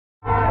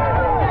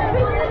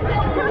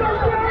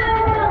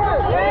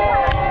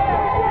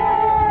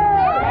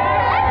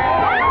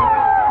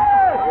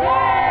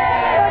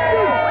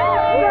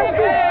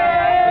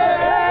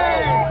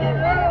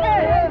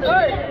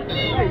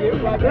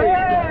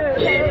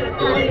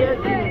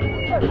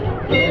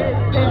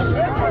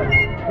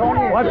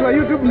Watu wa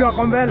YouTube ndio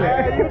wako mbele.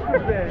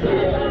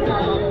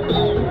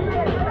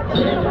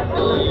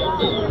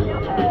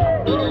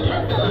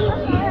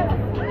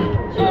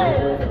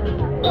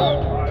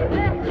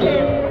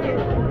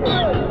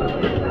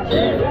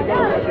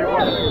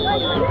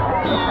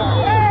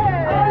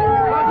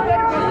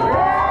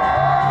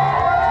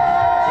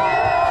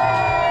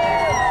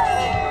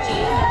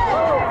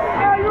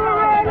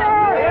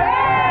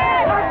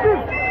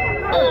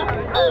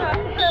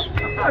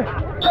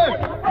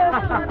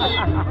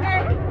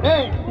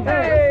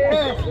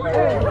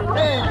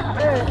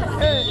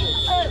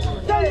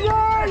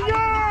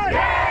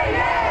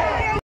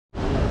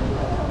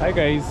 Hi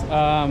guys,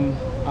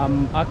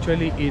 I'm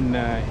actually in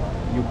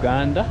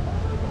Uganda,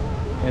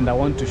 and I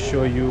want to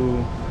show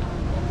you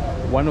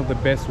one of the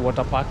best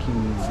water park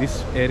in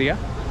this area.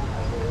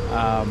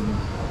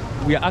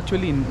 We are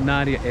actually in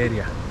Naria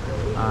area,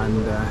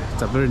 and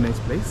it's a very nice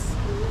place,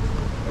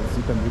 as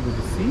you can be able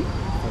to see.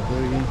 It's a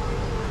very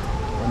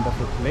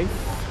wonderful place.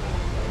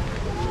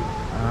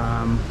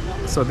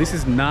 So this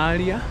is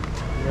Naria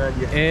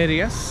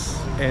areas,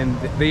 and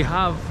they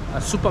have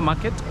a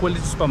supermarket,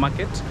 quality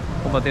supermarket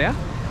over there,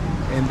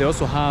 and they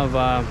also have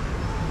a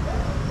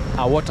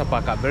water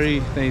park, a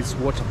very nice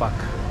water park.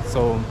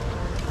 So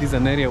this is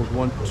an area I would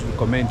want to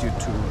recommend you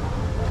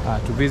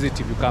to visit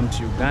if you come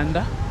to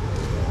Uganda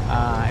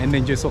and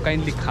enjoy. So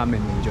kindly come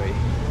and enjoy.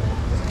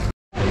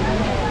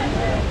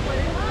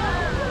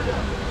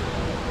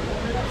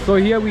 So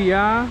here we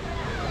are,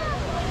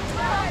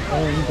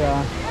 and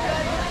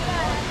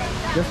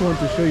just want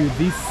to show you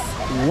this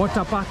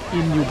water park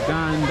in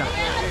Uganda.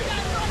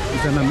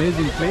 It's an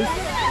amazing place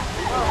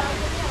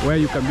where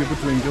you can be able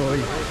to enjoy.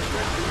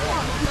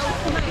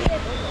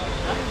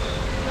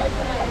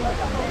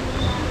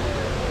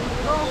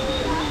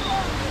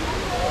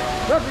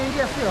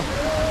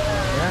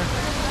 Yeah.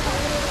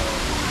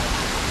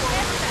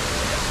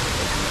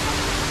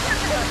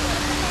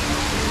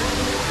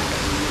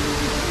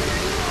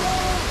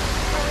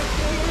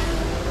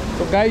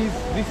 So guys,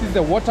 this is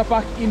the water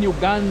park in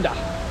Uganda.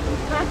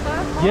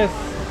 Yes,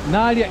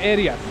 Naria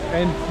area,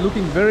 and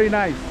looking very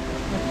nice.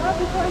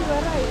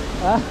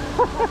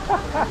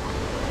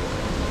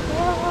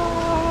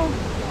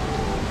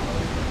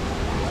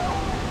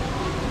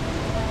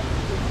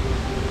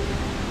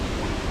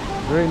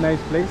 Very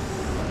nice place.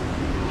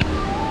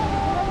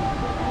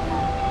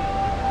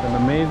 It's an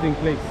amazing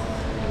place.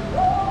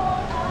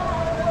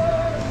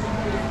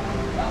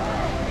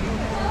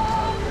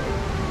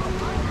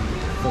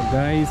 So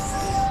guys,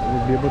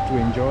 we'll be able to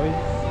enjoy.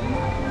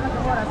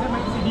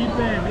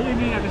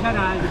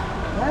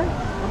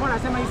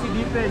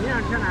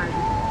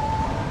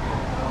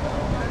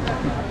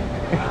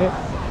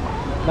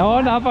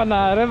 Naona hapa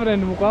na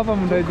Reverend mko hapa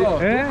mndaje?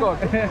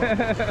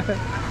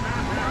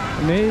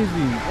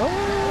 Amazing. Oh.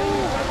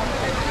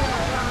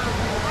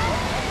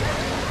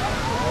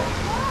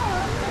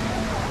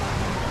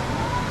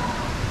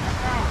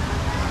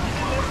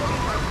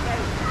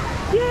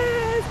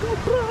 Yes, go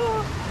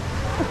pro.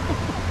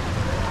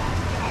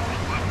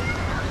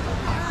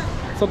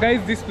 So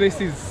guys, this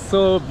place is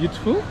so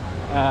beautiful.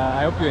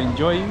 I hope you're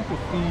enjoying to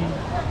see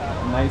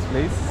a nice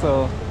place.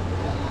 So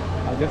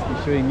I'll just be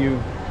showing you.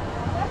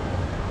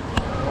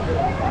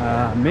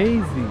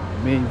 Amazing,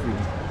 amazing.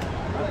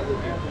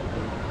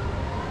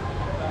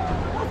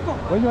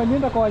 Wenye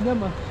wanienda kwa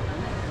wanyama.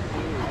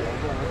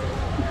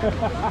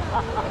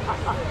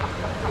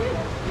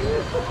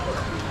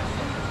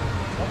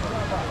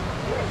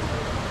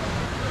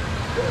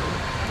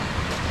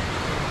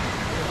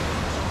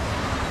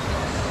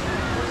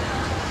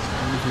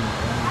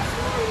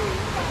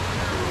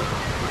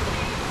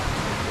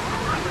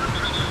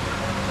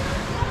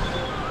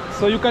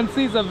 So you can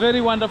see it's a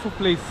very wonderful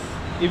place.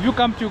 If you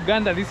come to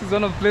Uganda, this is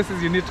one of the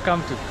places you need to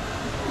come to.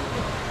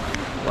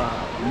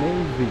 Wow,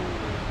 amazing.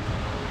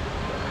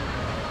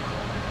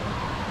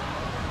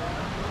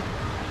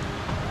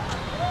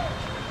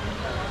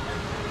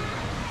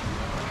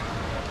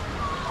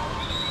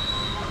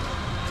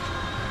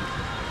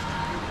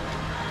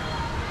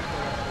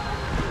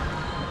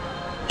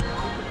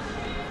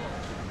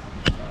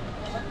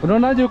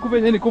 Unaonaje huku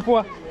penye ni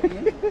kupoa?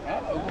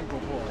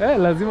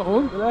 Lazima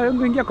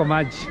uingia kwa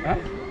maji.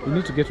 You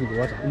need to get into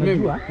the water.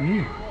 Unajua?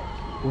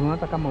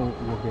 Unaona kama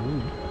uogelea.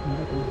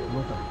 Ingia kwa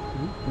water.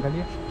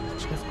 Angalia.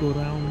 Just go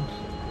around.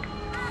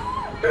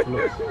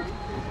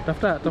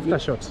 Tafuta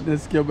shot.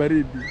 Nasikia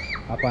baridi.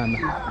 Hapana.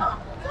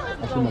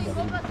 Hakuna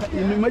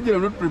baridi. Imagine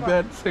I'm not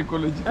prepared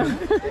psychologically.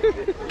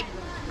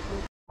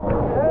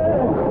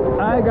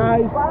 Hi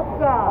guys.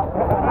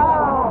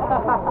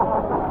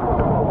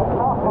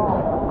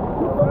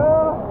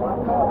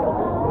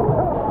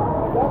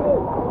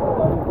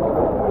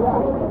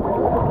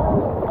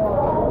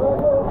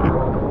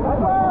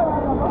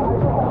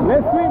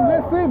 Let's swim,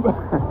 let's swim.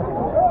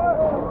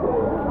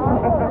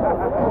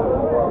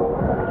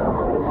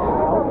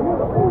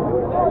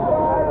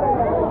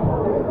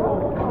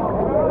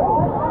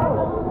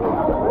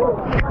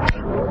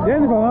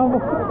 Jennifer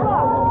mambo.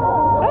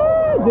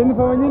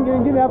 Jennifer nyingi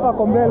wengine hapa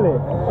kwa mbele.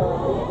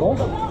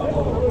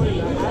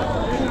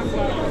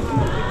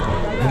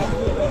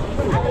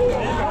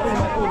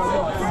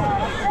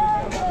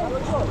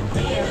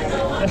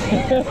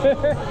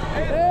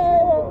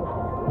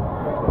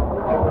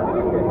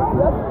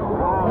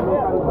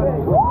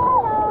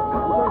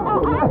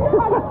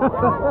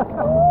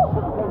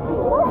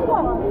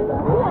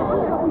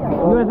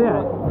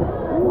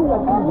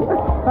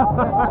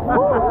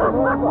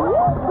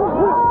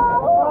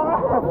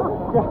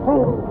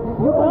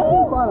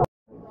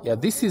 Yeah,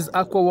 this is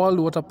Aqua World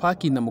Water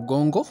Park in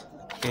Namugongo,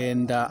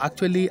 and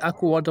actually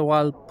Aqua Water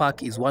World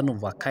Park is one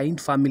of a kind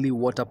family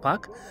water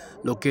park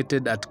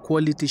located at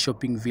Quality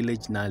Shopping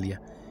Village, Nalia.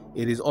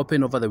 It is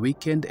open over the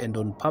weekend and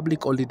on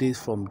public holidays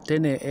from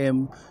 10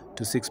 a.m.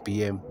 to 6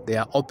 p.m. They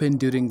are open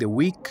during the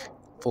week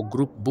for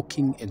group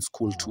booking and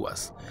school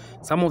tours.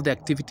 Some of the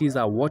activities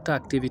are water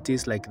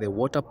activities like the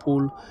water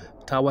pool,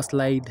 tower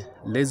slide,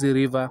 lazy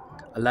river,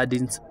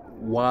 Aladdin's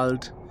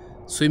World,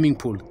 swimming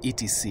pool,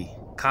 etc.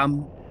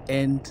 Come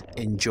and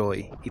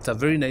enjoy. It's a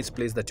very nice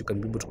place that you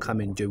can be able to come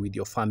and enjoy with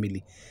your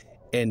family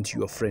and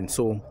your friends.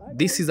 So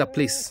this is a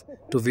place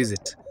to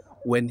visit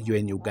when you're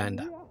in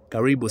Uganda.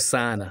 Karibu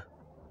sana.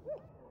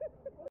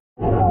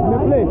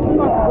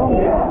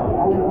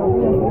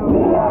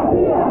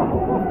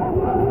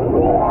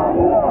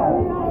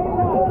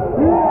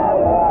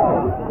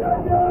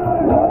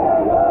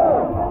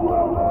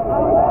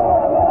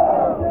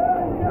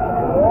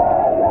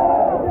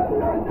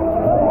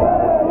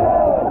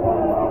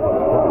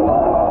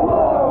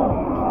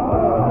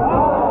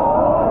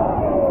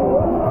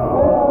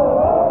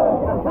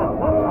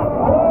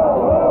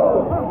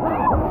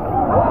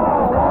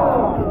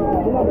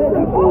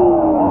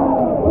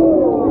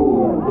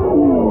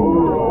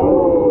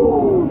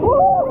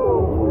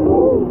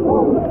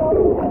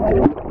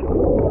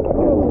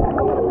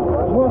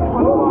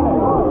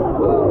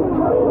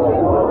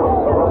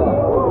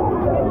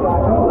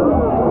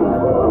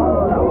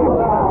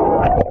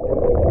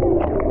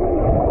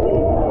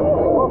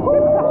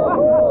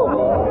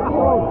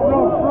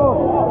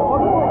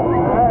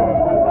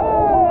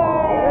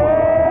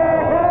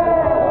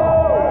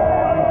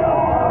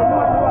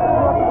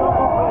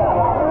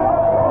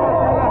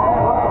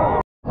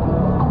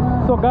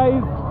 So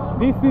guys,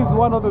 this is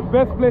one of the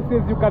best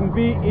places you can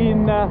be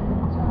in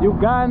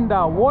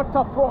Uganda,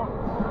 waterfront.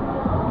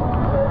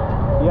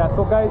 Yeah,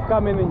 so guys,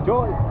 come and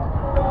enjoy.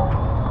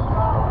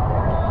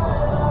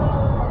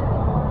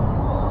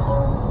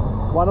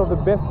 One of the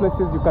best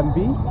places you can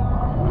be.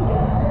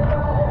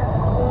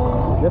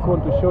 Just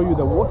want to show you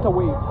the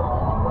waterway.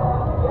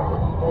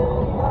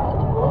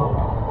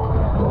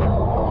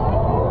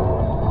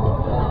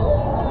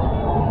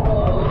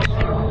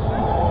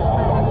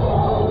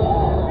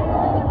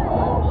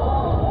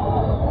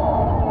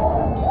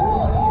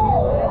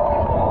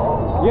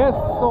 Yes,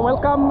 so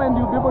welcome, and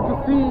you'll be able to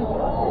see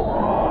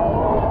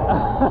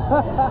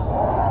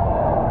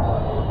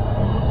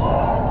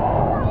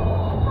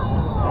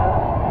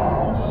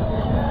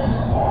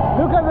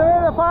look at the way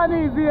the fun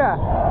is here.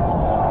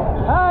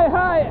 Hi,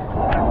 hi.